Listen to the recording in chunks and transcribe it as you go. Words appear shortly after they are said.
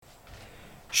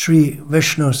Sri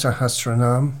Vishnu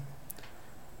Sahasranam,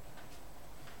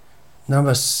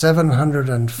 number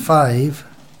 705,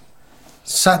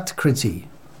 Sat-krti.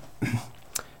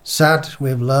 Sat,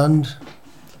 we've learned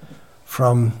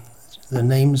from the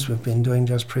names we've been doing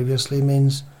just previously,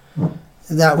 means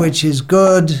that which is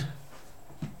good,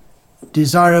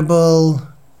 desirable,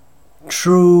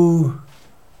 true,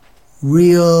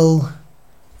 real,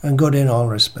 and good in all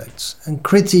respects. And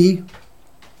kriti,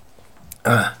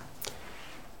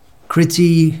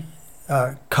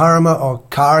 karma or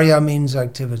karya means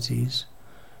activities.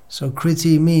 So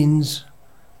kriti means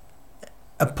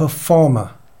a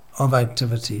performer of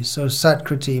activities. So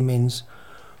Sat-krti means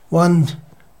one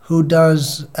who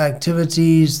does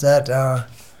activities that are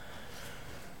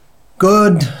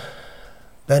good,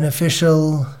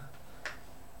 beneficial,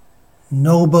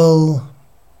 noble,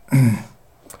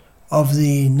 of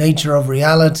the nature of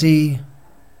reality,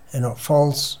 and not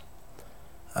false.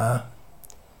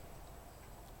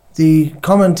 The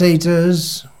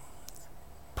commentators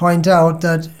point out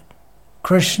that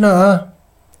Krishna,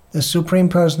 the Supreme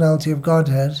Personality of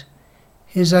Godhead,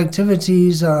 his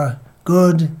activities are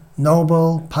good,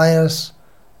 noble, pious,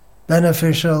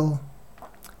 beneficial,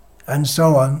 and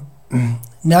so on.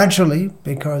 Naturally,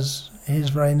 because his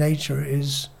very nature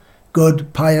is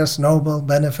good, pious, noble,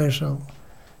 beneficial,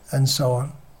 and so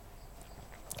on.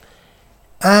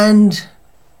 And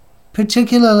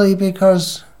particularly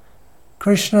because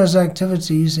Krishna's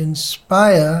activities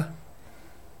inspire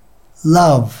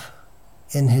love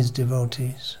in his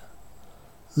devotees.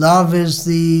 Love is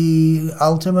the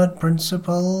ultimate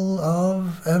principle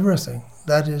of everything.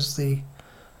 That is the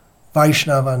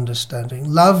Vaishnava understanding.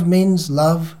 Love means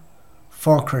love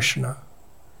for Krishna.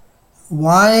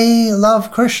 Why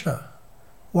love Krishna?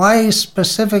 Why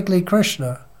specifically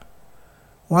Krishna?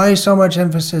 Why so much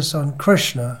emphasis on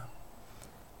Krishna?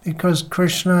 Because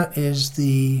Krishna is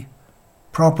the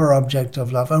proper object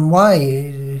of love. And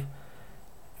why?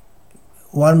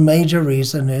 One major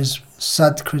reason is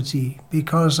Sat-krti,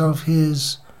 because of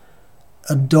his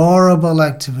adorable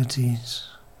activities.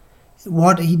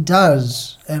 What he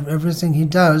does, everything he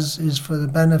does is for the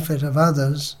benefit of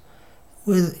others,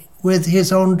 with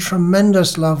his own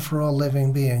tremendous love for all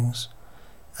living beings.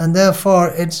 And therefore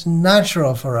it's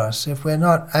natural for us, if we're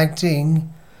not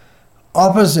acting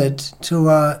opposite to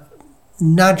our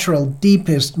natural,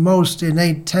 deepest, most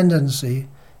innate tendency,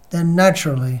 then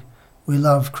naturally we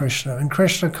love Krishna. And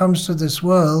Krishna comes to this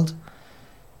world,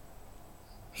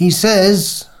 he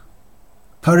says,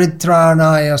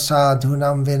 Paritranaya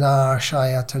sadhunam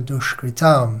vinashaya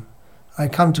dushkritam. I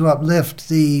come to uplift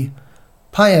the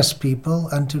pious people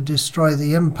and to destroy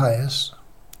the impious.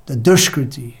 The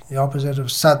dushkriti, the opposite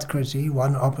of Sat-krti,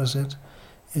 one opposite,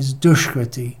 is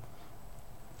dushkriti.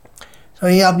 So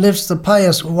he uplifts the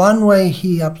pious. One way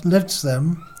he uplifts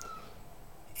them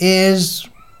is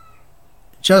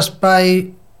just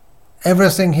by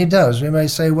everything he does. We may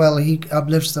say, well, he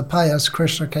uplifts the pious.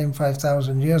 Krishna came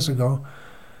 5,000 years ago.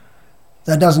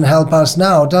 That doesn't help us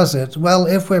now, does it? Well,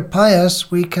 if we're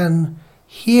pious, we can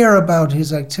hear about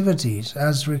his activities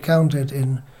as recounted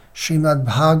in Srimad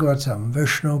Bhagavatam,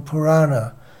 Vishnu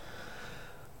Purana,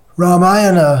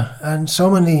 Ramayana, and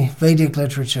so many Vedic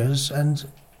literatures. And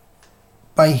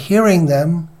by hearing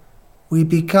them, we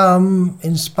become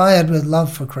inspired with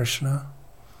love for Krishna.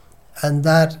 And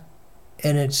that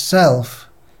in itself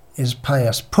is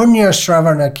pious. Punya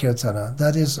Shravana Kirtana,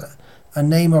 that is a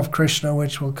name of Krishna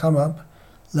which will come up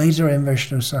later in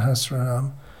Vishnu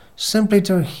Sahasranam. Simply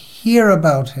to hear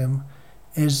about him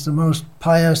is the most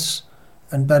pious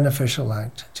and beneficial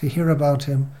act, to hear about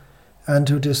him and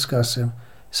to discuss him.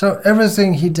 So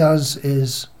everything he does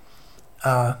is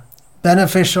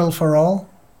beneficial for all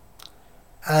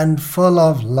and full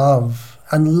of love,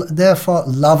 and therefore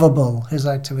lovable. His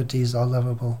activities are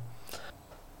lovable.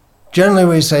 Generally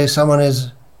we say someone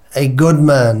is a good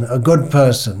man, a good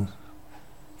person,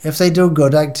 if they do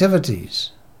good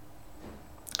activities.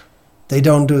 They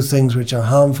don't do things which are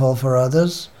harmful for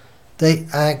others. They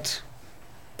act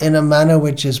in a manner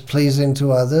which is pleasing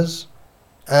to others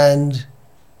and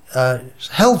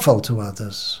helpful to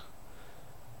others.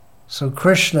 So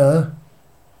Krishna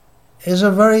is a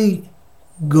very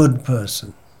good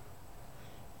person.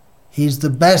 He's the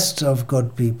best of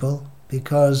good people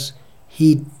because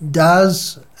he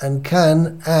does and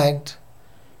can act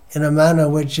in a manner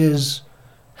which is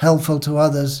helpful to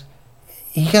others.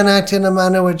 He can act in a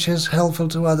manner which is helpful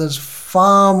to others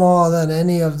far more than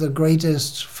any of the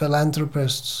greatest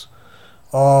philanthropists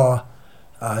or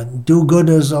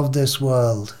do-gooders of this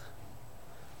world.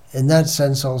 In that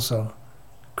sense also,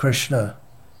 Krishna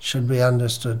should be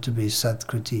understood to be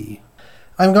Sat-krti.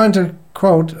 I'm going to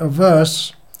quote a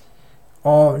verse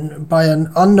or by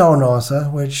an unknown author,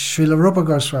 which Srila Rupa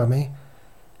Goswami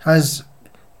has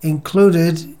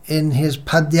included in his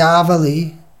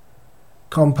Padyavali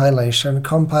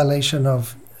compilation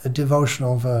of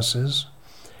devotional verses,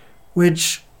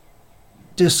 which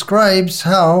describes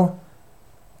how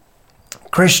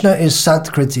Krishna is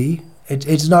Sat-krti.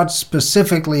 It's not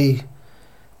specifically,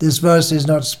 this verse is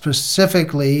not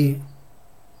specifically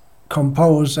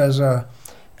composed as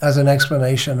an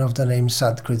explanation of the name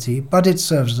Sat-krti, but it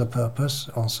serves the purpose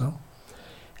also.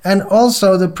 And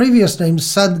also the previous name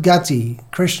Sadgati.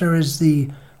 Krishna is the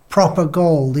proper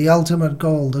goal, the ultimate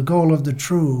goal, the goal of the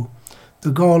true,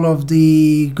 the goal of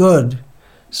the good.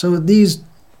 So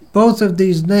both of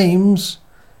these names,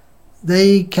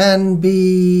 they can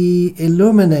be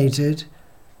illuminated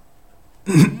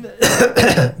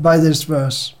by this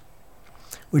verse,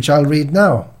 which I'll read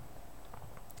now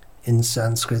in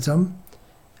Sanskritam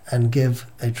and give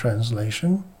a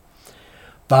translation.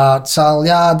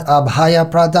 Vatsalyad abhaya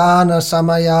pradana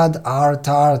samayad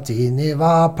artarti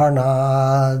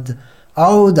nivaparnad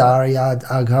audaryad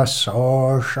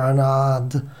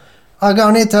aghasoshanad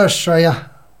agonitashraya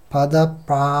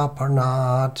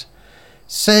padapraparnad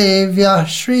sevya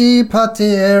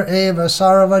shripatir eva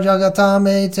sarva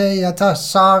jagatamete yata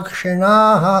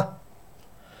sakshinaha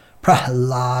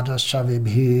prahladascha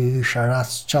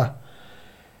vibhishanascha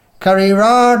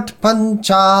Karirat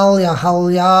panchalya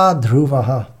halya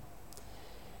dhruvaha.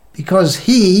 Because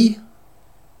he,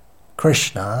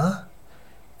 Krishna,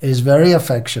 is very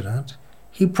affectionate,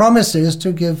 he promises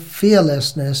to give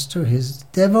fearlessness to his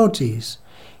devotees.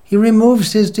 He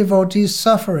removes his devotees'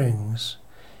 sufferings.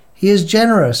 He is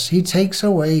generous. He takes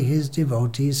away his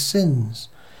devotees' sins.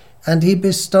 And he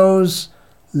bestows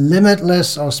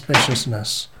limitless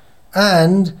auspiciousness.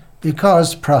 And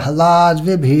because Prahlad,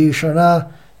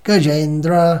 Vibhishana,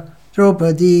 Gajendra,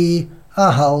 Draupadi,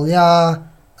 Ahalya,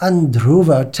 and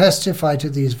Dhruva testify to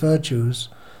these virtues,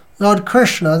 Lord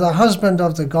Krishna, the husband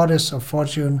of the goddess of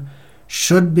fortune,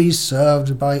 should be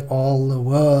served by all the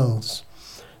worlds.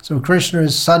 So Krishna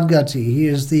is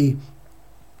Sadgati.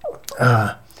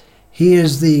 He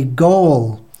is the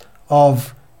goal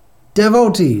of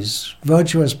devotees,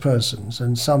 virtuous persons,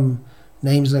 and some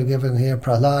names are given here: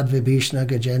 Prahlad, Vibhishana,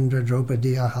 Gajendra,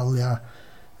 Draupadi, Ahalya,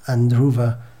 and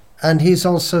Dhruva. And he's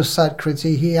also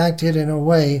Sat-krti. He acted in a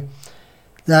way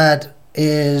that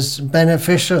is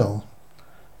beneficial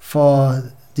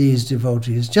for these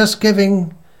devotees. Just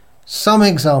giving some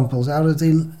examples out of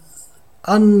the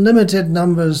unlimited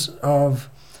numbers of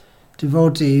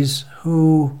devotees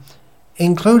who,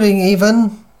 including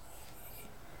even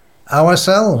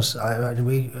ourselves,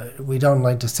 we don't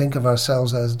like to think of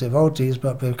ourselves as devotees,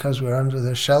 but because we're under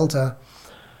the shelter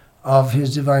of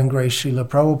His Divine Grace Srila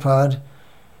Prabhupada,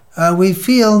 we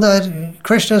feel that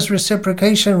Krishna's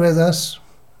reciprocation with us,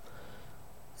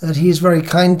 that He's very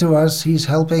kind to us, He's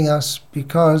helping us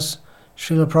because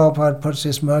Srila Prabhupada puts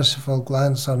His merciful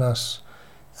glance on us.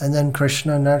 And then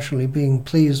Krishna, naturally being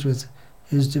pleased with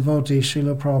His devotees,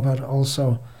 Srila Prabhupada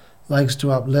also likes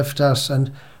to uplift us.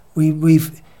 And we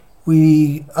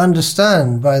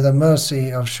understand by the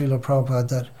mercy of Srila Prabhupada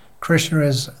that Krishna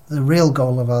is the real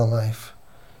goal of our life.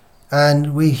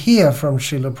 And we hear from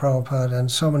Srila Prabhupada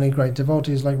and so many great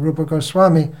devotees like Rupa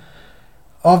Goswami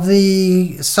of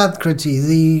the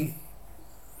Sat-krti,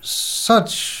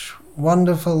 such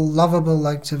wonderful, lovable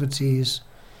activities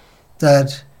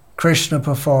that Krishna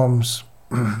performs,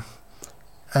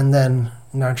 and then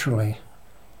naturally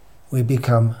we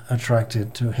become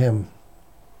attracted to him.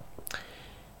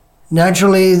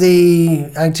 Naturally,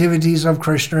 the activities of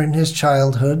Krishna in his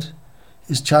childhood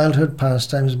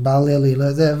pastimes, Balya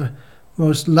Leela, they're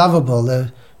most lovable,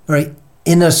 they're very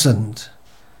innocent.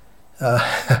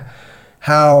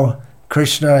 How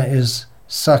Krishna is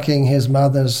sucking his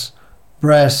mother's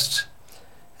breast,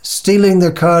 stealing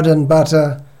the curd and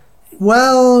butter.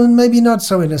 Well, maybe not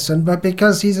so innocent, but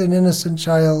because he's an innocent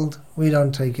child, we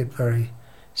don't take it very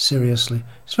seriously.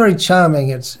 It's very charming,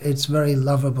 it's very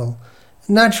lovable.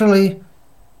 Naturally,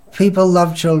 people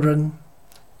love children,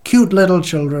 cute little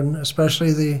children,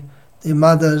 especially the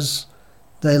mothers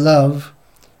they love,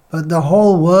 but the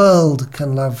whole world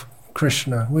can love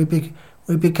Krishna. We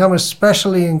become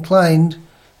especially inclined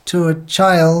to a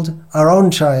child, our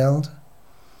own child,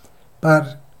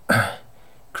 but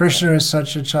Krishna is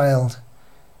such a child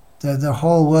that the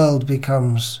whole world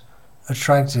becomes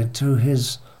attracted to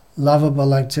his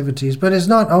lovable activities. But it's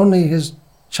not only his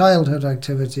childhood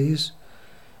activities.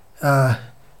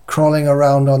 crawling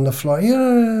around on the floor. You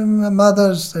know,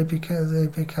 mothers, they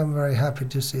become very happy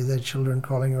to see their children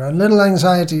crawling around. Little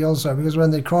anxiety also, because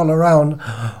when they crawl around,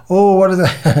 oh, what are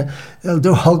they? They'll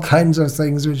do all kinds of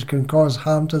things which can cause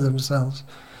harm to themselves.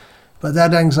 But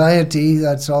that anxiety,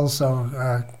 that's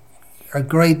also a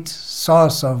great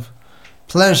source of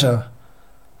pleasure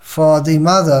for the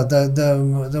mother.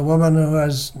 The woman who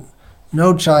has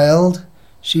no child,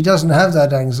 she doesn't have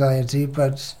that anxiety,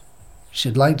 but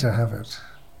she'd like to have it.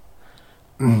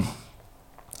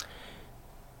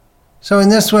 So in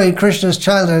this way, Krishna's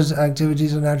childhood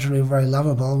activities are naturally very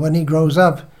lovable. When he grows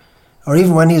up, or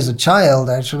even when he's a child,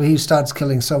 actually, he starts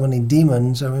killing so many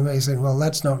demons, and we may think, well,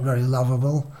 that's not very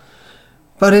lovable.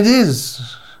 But it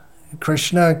is.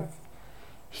 Krishna,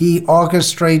 he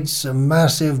orchestrates a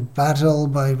massive battle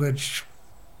by which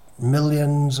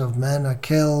millions of men are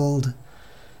killed.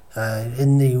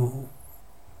 In the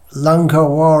Lanka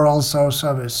war also,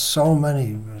 so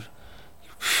many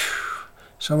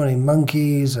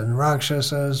monkeys and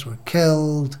rakshasas were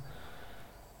killed.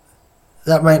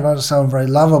 That might not sound very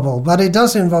lovable, but it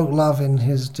does invoke love in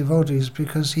his devotees,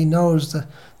 because he knows that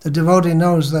the devotee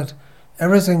knows that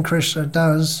everything Krishna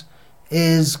does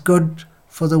is good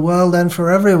for the world and for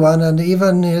everyone, and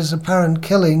even his apparent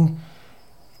killing,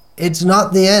 it's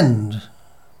not the end.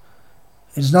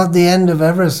 It's not the end of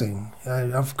everything.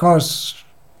 Of course,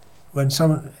 when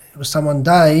someone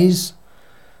dies,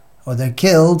 or they're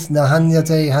killed,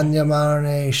 nahanyate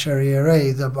hanyamarne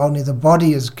sharire, only the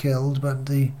body is killed, but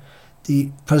the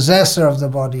possessor of the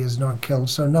body is not killed,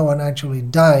 so no one actually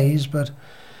dies, but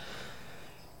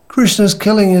Krishna's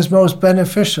killing is most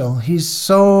beneficial. He's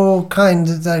so kind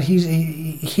that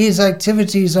his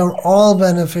activities are all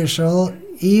beneficial,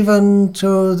 even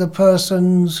to the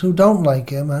persons who don't like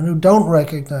him and who don't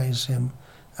recognize him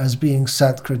as being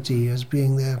Sat-krti, as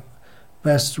being their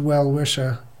best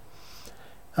well-wisher.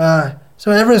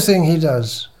 So everything he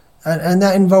does, and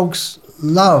that invokes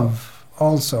love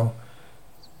also.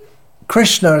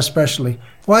 Krishna especially.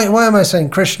 Why am I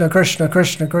saying Krishna, Krishna,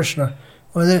 Krishna, Krishna?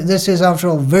 Well, this is, after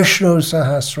all, Vishnu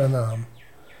Sahasranam.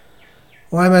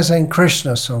 Why am I saying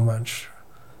Krishna so much?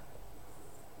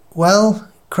 Well,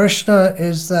 Krishna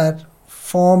is that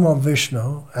form of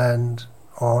Vishnu,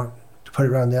 or to put it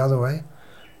around the other way,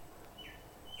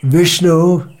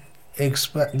 Vishnu,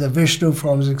 the Vishnu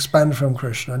forms expand from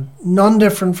Krishna,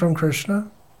 non-different from Krishna.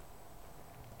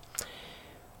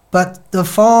 But the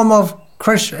form of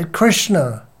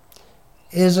Krishna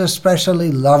is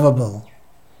especially lovable.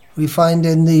 We find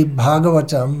in the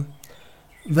Bhagavatam,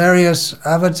 various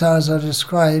avatars are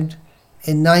described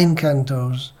in 9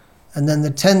 cantos, and then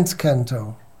the 10th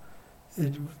canto,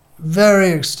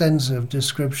 very extensive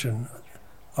description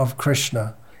of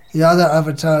Krishna. The other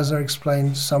avatars are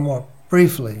explained somewhat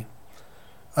briefly.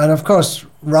 And of course,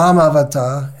 Ram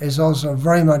avatar is also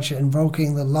very much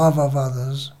invoking the love of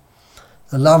others,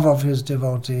 the love of his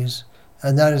devotees,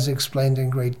 and that is explained in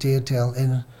great detail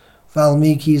in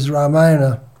Valmiki's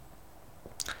Ramayana.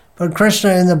 But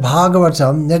Krishna in the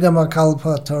Bhagavatam,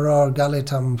 Nigamakalpa Torah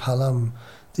Galitam Phalam,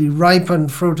 the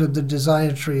ripened fruit of the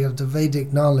desire tree of the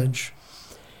Vedic knowledge,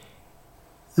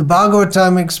 the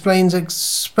Bhagavatam explains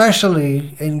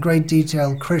especially in great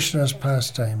detail Krishna's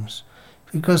pastimes,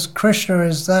 because Krishna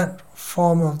is that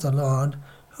form of the Lord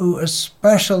who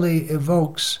especially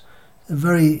evokes the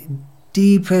very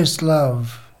deepest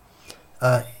love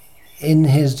in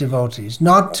his devotees.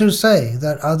 Not to say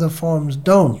that other forms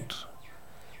don't.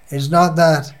 It's not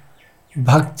that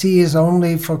bhakti is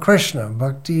only for Krishna,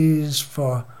 bhakti is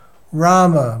for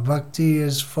Rama, bhakti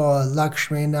is for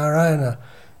Lakshmi Narayana.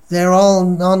 They're all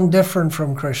non-different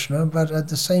from Krishna, but at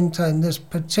the same time, this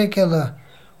particular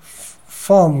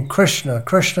form,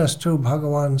 Krishna's tu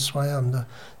Bhagavan Swayam,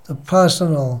 the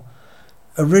personal,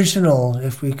 original,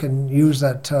 if we can use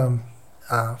that term,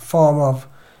 form of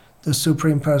the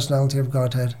Supreme Personality of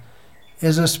Godhead,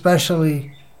 is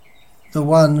especially the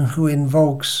one who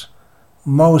invokes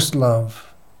most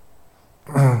love.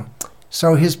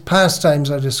 So his pastimes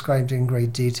are described in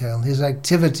great detail, his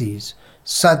activities,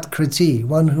 Sat-krti,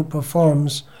 one who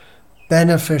performs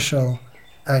beneficial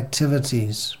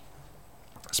activities,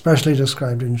 especially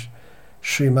described in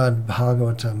Srimad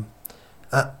Bhagavatam.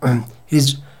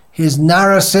 His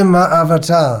Narasimha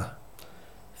avatar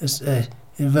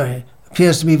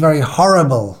appears to be very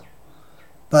horrible,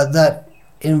 but that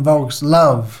invokes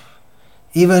love.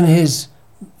 Even his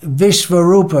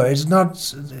Vishvarupa is not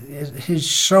his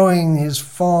showing his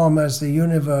form as the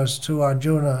universe to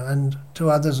Arjuna and to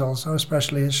others also,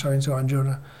 especially his showing to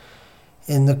Arjuna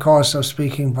in the course of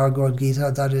speaking Bhagavad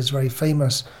Gita. That is very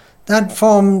famous. That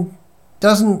form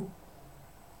doesn't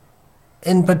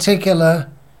in particular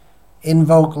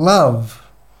invoke love,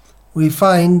 we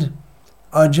find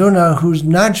Arjuna, whose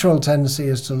natural tendency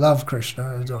is to love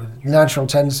Krishna, natural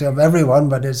tendency of everyone,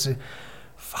 but it's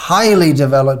highly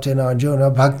developed in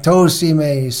Arjuna. Bhaktosi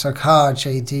me sakha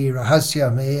cheti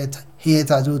rahasya me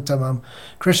hietaduttamam.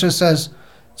 Krishna says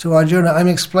to Arjuna, I'm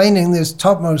explaining this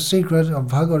topmost secret of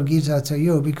Bhagavad Gita to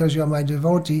you because you're my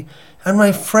devotee and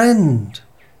my friend.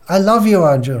 I love you,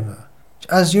 Arjuna,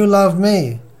 as you love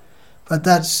me. But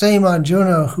that same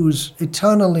Arjuna who's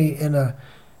eternally in a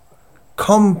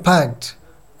compact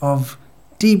of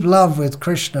deep love with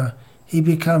Krishna, he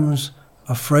becomes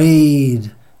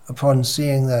afraid upon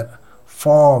seeing that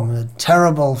form, the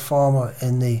terrible form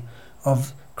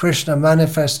of Krishna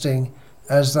manifesting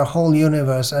as the whole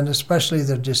universe, and especially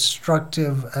the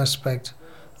destructive aspect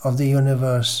of the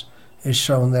universe is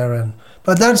shown therein.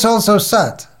 But that's also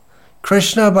Sat.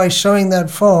 Krishna, by showing that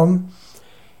form,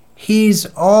 he's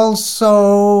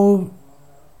also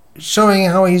showing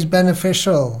how he's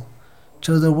beneficial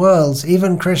to the worlds.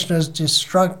 Even Krishna's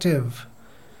destructive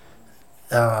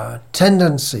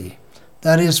tendency,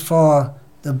 that is for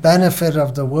the benefit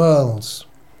of the worlds.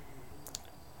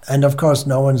 And of course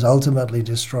no one's ultimately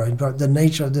destroyed, but the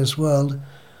nature of this world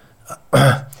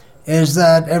is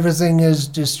that everything is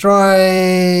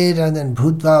destroyed and then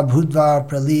bhutva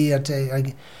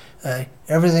praliyate,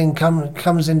 everything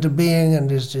comes into being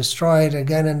and is destroyed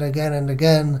again and again and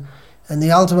again. And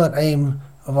the ultimate aim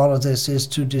of all of this is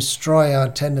to destroy our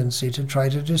tendency to try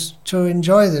to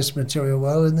enjoy this material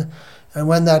world. And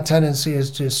when that tendency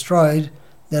is destroyed,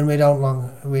 then we no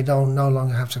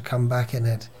longer have to come back in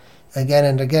it again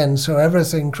and again. So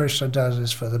everything Krishna does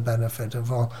is for the benefit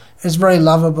of all. It's very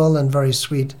lovable and very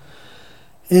sweet.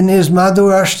 In his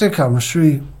Madhurashtakam,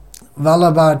 Sri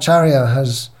Vallabhacharya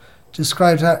has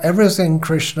described how everything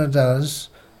Krishna does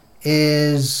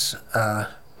is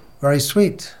very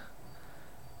sweet.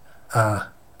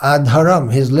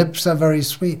 Adharam, his lips are very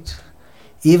sweet.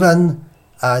 Even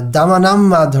Damanam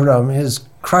Madhuram, his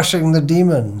crushing the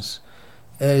demons,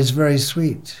 is very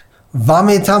sweet.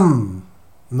 Vamitam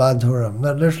Madhuram,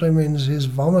 that literally means his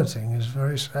vomiting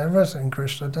is everything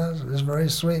Krishna does is very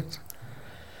sweet.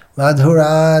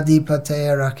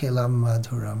 Madhuradipate Rakilam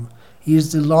Madhuram. He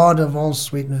is the Lord of all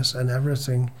sweetness, and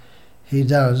everything he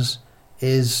does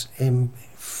is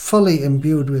fully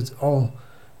imbued with all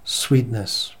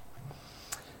sweetness.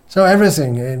 So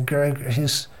everything in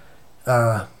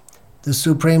the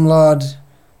Supreme Lord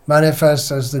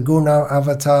manifests as the Guna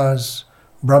avatars.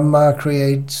 Brahma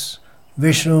creates,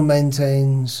 Vishnu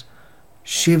maintains,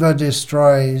 Shiva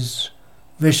destroys,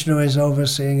 Vishnu is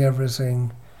overseeing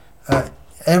everything.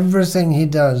 Everything he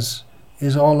does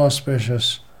is all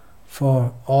auspicious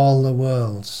for all the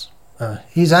worlds.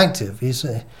 He's active. He's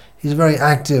a very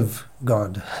active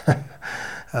God.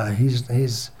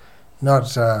 He's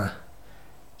not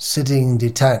sitting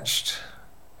detached.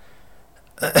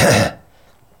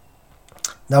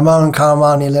 Naman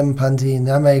karmani limpanti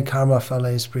name karma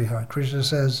phale spriha. Krishna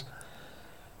says,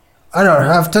 I don't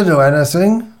have to do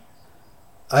anything.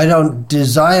 I don't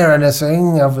desire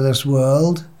anything of this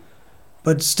world,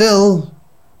 but still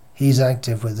he's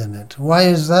active within it. Why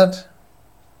is that?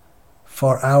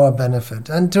 For our benefit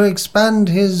and to expand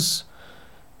his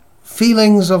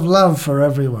feelings of love for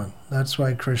everyone. That's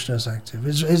why Krishna is active.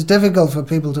 It's difficult for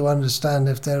people to understand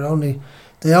if they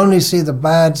only see the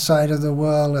bad side of the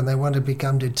world and they want to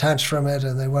become detached from it,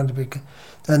 and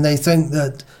then they think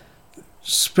that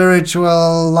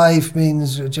spiritual life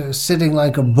means just sitting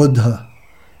like a Buddha.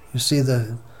 You see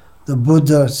the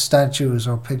Buddha statues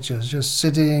or pictures, just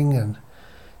sitting and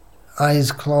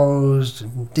eyes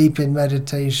closed, deep in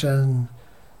meditation,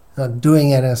 not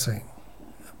doing anything,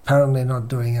 apparently not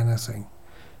doing anything.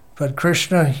 But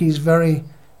Krishna, he's very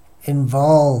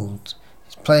involved.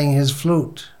 He's playing his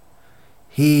flute.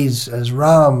 He's as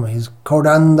Ram, he's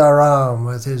Kodanda Ram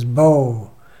with his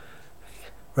bow,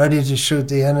 ready to shoot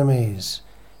the enemies.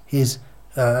 He's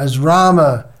as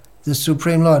Rama, the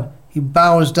Supreme Lord, he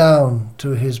bows down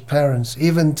to his parents,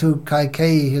 even to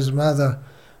Kaikeyi, his mother,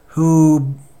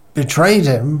 who betrayed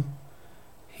him.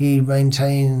 He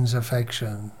maintains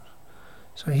affection.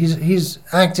 So he's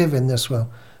active in this world.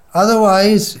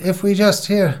 Otherwise, if we just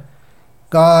hear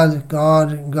God,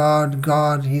 God, God,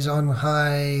 God, he's on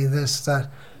high, this, that.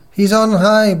 He's on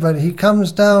high, but he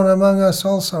comes down among us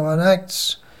also and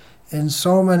acts in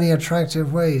so many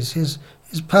attractive ways. His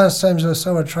pastimes are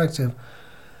so attractive.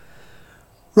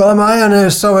 Ramayana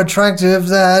is so attractive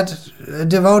that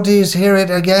devotees hear it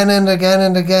again and again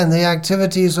and again. The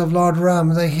activities of Lord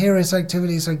Ram, they hear his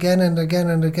activities again and again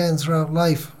and again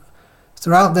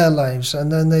throughout their lives,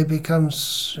 and then they become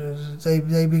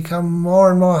more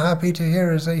and more happy to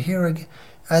hear as they hear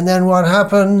And then what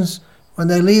happens? When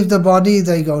they leave the body,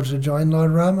 they go to join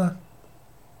Lord Rama.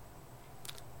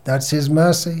 That's his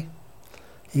mercy.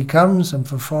 He comes and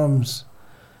performs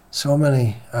so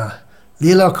many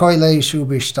Lila Koile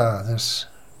Shubishta, this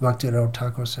Bhaktivinoda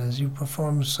Thakur says. You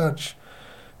perform such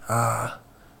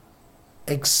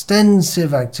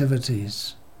extensive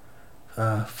activities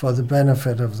for the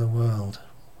benefit of the world.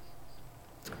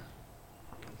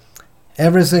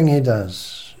 Everything he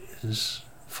does is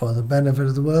for the benefit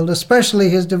of the world, especially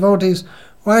his devotees.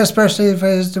 Why especially for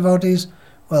his devotees?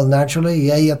 Well, naturally,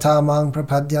 ye yata mang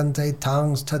prapadyante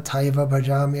tangs tataiva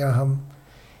bhajamyaham.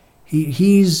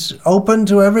 He's open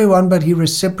to everyone, but he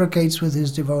reciprocates with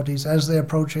his devotees. As they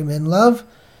approach him in love,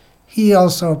 he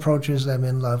also approaches them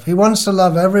in love. He wants to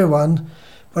love everyone,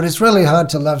 but it's really hard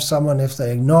to love someone if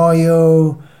they ignore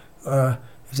you,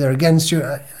 if they're against you.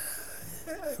 I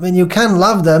mean, you can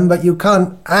love them, but you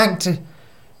can't act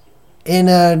in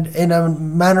a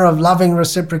manner of loving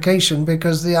reciprocation,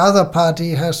 because the other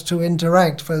party has to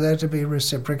interact for there to be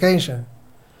reciprocation.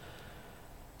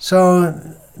 So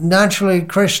naturally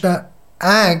Krishna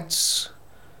acts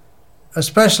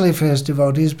especially for his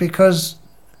devotees, because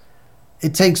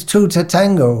it takes two to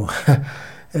tango.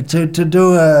 to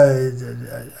do a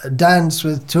dance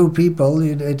with two people,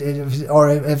 or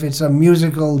if it's a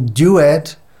musical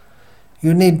duet,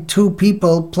 you need two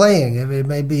people playing. It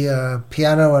may be a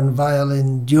piano and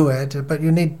violin duet, but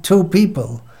you need two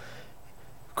people.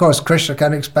 Of course, Krishna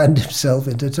can expand himself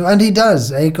into two, and he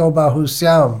does. Eko bahu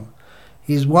syam.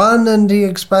 He's one and he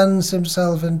expands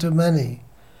himself into many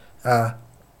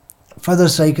for the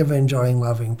sake of enjoying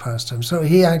loving pastime. So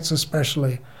he acts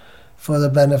especially for the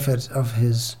benefit of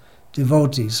his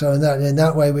devotees. So in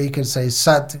that way we could say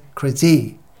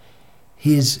Sat-krti.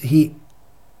 He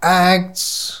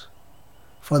acts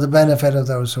for the benefit of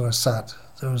those who are sat,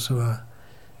 those who are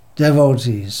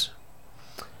devotees.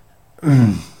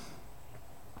 And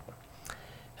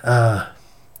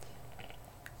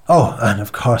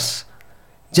of course,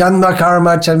 Janma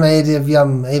karma chame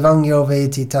divyam evang yo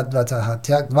veti tatvataha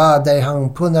tyaktva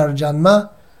dehang punar janma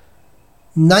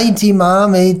naiti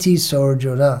mam eti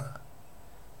sorjuna.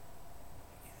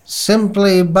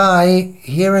 Simply by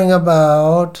hearing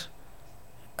about,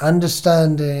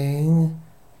 understanding,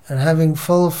 and having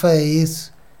full faith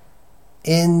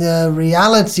in the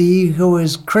reality who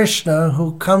is Krishna,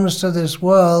 who comes to this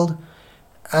world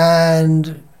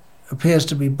and appears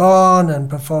to be born and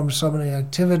performs so many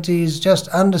activities, just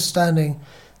understanding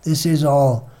this is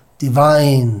all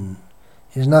divine.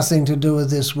 It has nothing to do with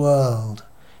this world.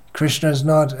 Krishna is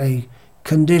not a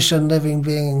conditioned living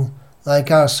being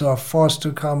like us who are forced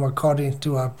to come according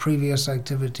to our previous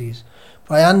activities.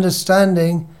 By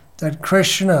understanding that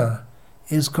Krishna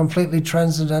is completely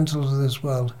transcendental to this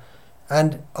world,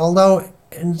 and although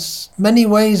in many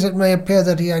ways it may appear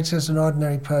that he acts as an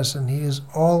ordinary person, he is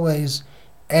always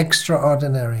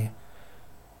extraordinary,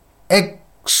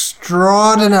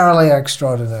 extraordinarily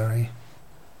extraordinary,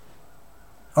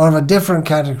 of a different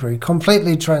category,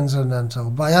 completely transcendental.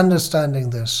 By understanding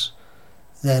this,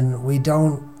 then we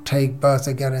don't take birth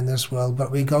again in this world,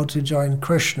 but we go to join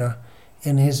Krishna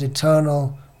in his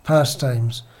eternal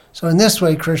pastimes. So in this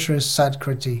way, Krishna is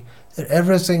Sat-krti, that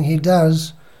everything he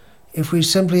does, if we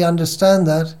simply understand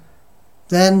that,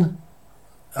 then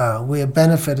we are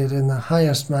benefited in the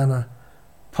highest manner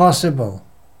possible.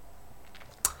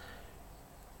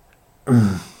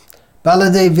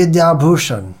 Baladev Vidya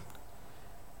Bhushan,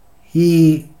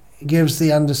 he gives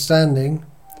the understanding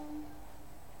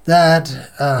that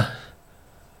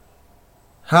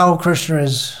how Krishna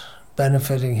is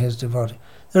benefiting his devotee.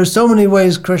 There are so many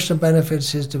ways Krishna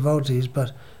benefits his devotees,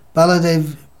 but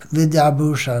Baladev Vidya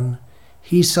Bhushan,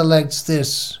 he selects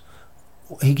this.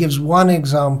 He gives one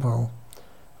example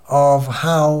of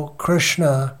how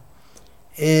Krishna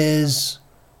is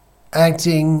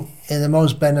acting in the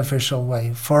most beneficial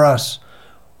way for us.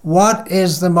 What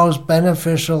is the most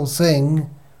beneficial thing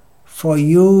for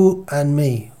you and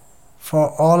me, for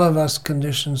all of us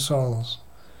conditioned souls,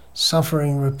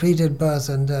 suffering repeated birth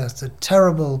and death, the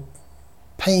terrible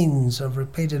pains of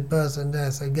repeated birth and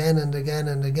death again and again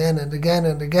and again and again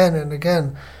and again and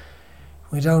again?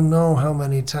 We don't know how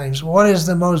many times. What is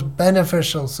the most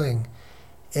beneficial thing?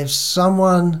 If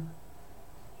someone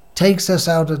takes us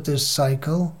out of this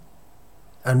cycle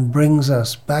and brings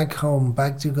us back home,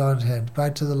 back to Godhead,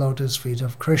 back to the lotus feet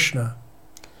of Krishna,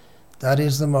 that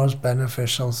is the most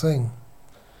beneficial thing.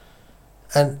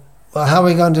 And well, how are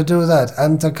we going to do that?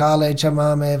 Antakale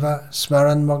chamameva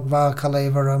smaran mokva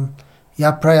kalevaram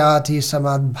yaprayati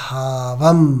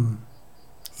samadbhavam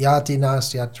yati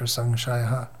nasyatra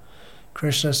sangshaya.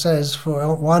 Krishna says,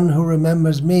 for one who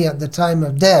remembers me at the time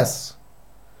of death,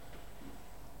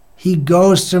 He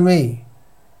goes to me.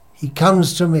 He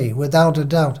comes to me without a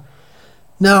doubt.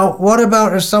 Now, what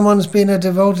about if someone's been a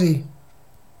devotee?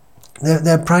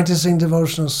 They're practicing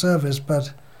devotional service,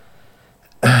 but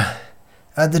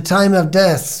at the time of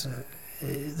death,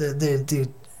 the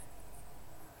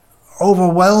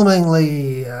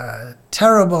overwhelmingly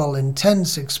terrible,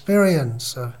 intense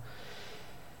experience of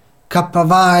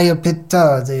kapavaya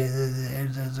pitta,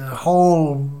 the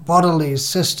whole bodily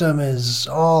system is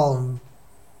all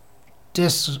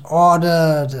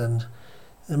disordered, and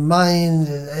the mind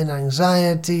in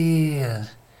anxiety, and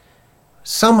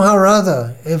somehow or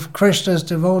other, if Krishna's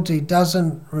devotee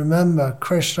doesn't remember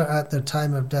Krishna at the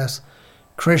time of death,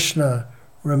 Krishna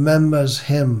remembers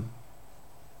him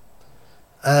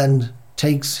and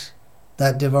takes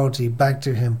that devotee back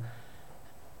to him.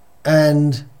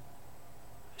 And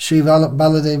Sri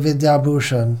Baladev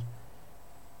Vidyabhushan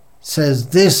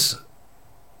says this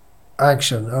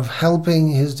action of helping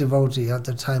his devotee at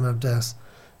the time of death,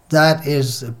 that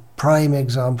is a prime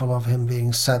example of him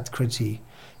being Sat-krti.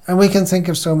 And we can think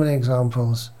of so many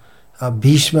examples.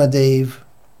 Bhishma Dev,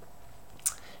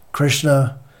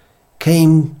 Krishna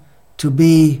came to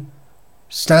be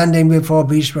standing before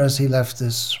Bhishma as he left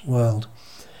this world.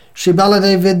 Sri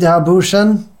Baladev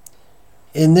Vidyabhushan,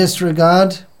 in this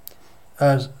regard,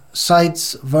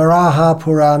 cites Varaha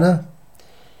Purana,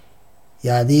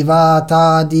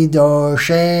 Yadivata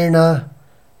didoshena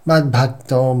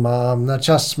madbhakto mam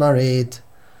nachasmaret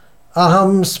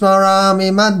aham smarami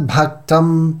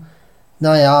madbhaktam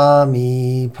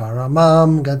nayami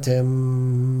paramam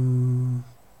gatim.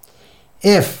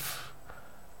 If,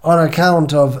 on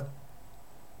account of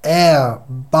air,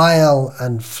 bile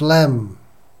and phlegm,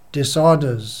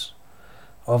 disorders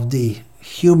of the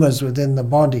humors within the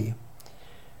body,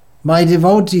 my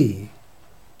devotee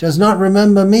does not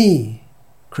remember me,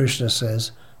 Krishna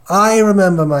says, I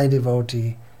remember my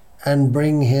devotee and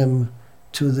bring him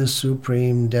to the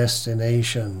supreme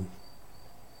destination.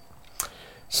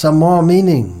 Some more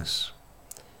meanings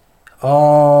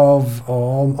or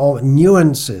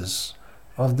nuances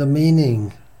of the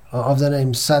meaning of the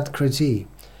name Sat-krti.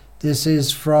 This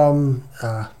is from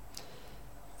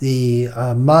the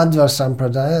Madhva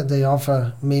Sampradaya. They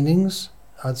offer meanings,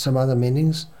 some other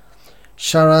meanings.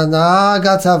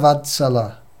 Sharanagata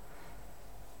Vatsala.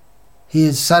 He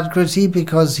is Sat-krti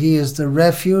because he is the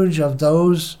refuge of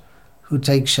those who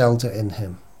take shelter in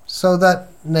him. So that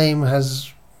name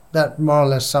that more or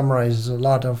less summarizes a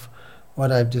lot of what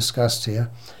I've discussed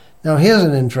here. Now here's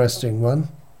an interesting one.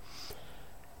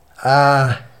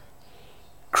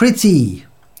 Kriti.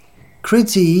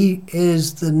 Kriti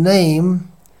is the name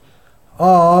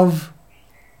of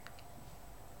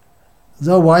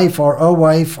the wife or a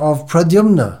wife of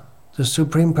Pradyumna, the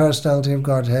Supreme Personality of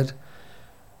Godhead,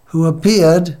 who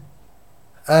appeared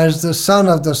as the son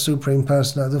of the Supreme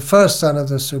Personality, the first son of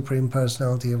the Supreme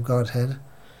Personality of Godhead,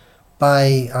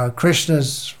 by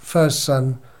Krishna's first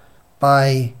son,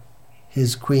 by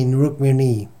his queen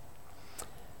Rukmini.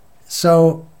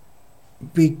 So,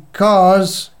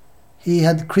 because he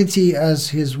had Kriti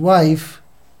as his wife,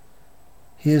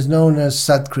 he is known as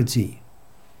Sat-krti.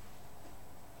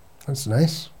 That's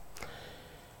nice.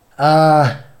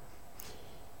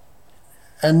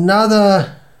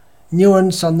 Another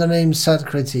nuance on the name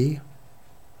Sat-krti,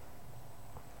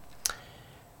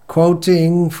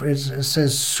 quoting, it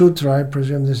says Sutra, I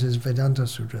presume this is Vedanta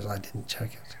Sutras, I didn't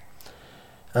check it.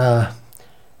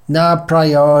 Na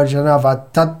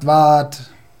prayojana tatvat.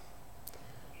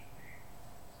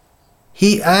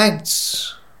 He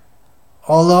acts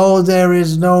although there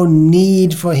is no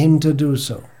need for him to do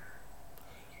so,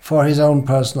 for his own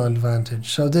personal advantage.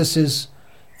 So this is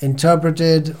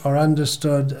interpreted or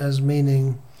understood as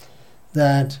meaning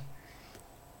that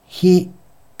he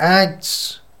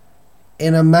acts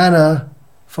in a manner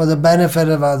for the benefit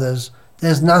of others.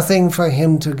 There's nothing for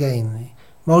him to gain.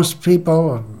 Most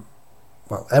people,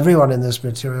 well, everyone in this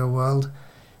material world,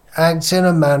 acts in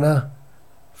a manner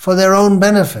for their own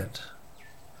benefit.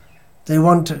 They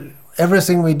want to,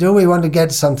 everything we do, we want to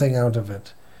get something out of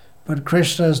it. But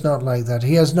Krishna is not like that.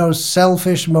 He has no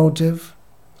selfish motive.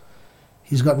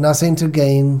 He's got nothing to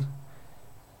gain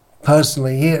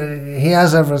personally. He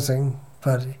has everything,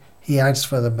 but he acts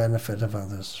for the benefit of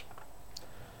others.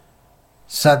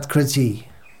 Sat-krti,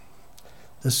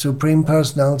 the Supreme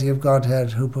Personality of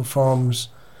Godhead who performs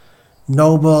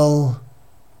noble,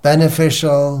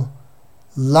 beneficial,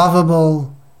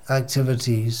 lovable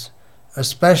activities,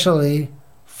 especially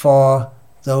for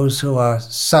those who are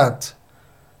sat,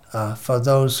 for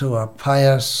those who are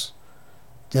pious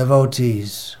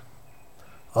devotees.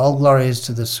 All glories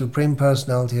to the Supreme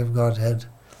Personality of Godhead,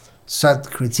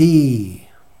 Sat-krti.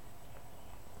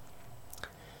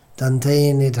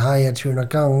 Dante nidhaya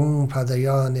turnakang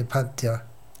padaya nipatya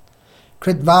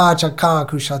Kritvacha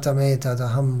kakushatameta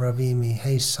daham ravimi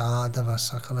He sadava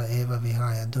sakala eva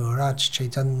vihaya Durach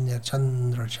chaitanya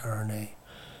chandra charne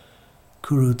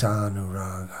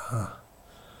Kurutanuraga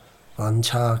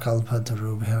Vancha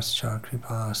kalpatarubhyascha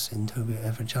kripa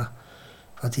sindhubhya evacha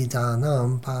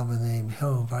Patitanam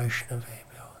pavanebhyo vaishnavebhyo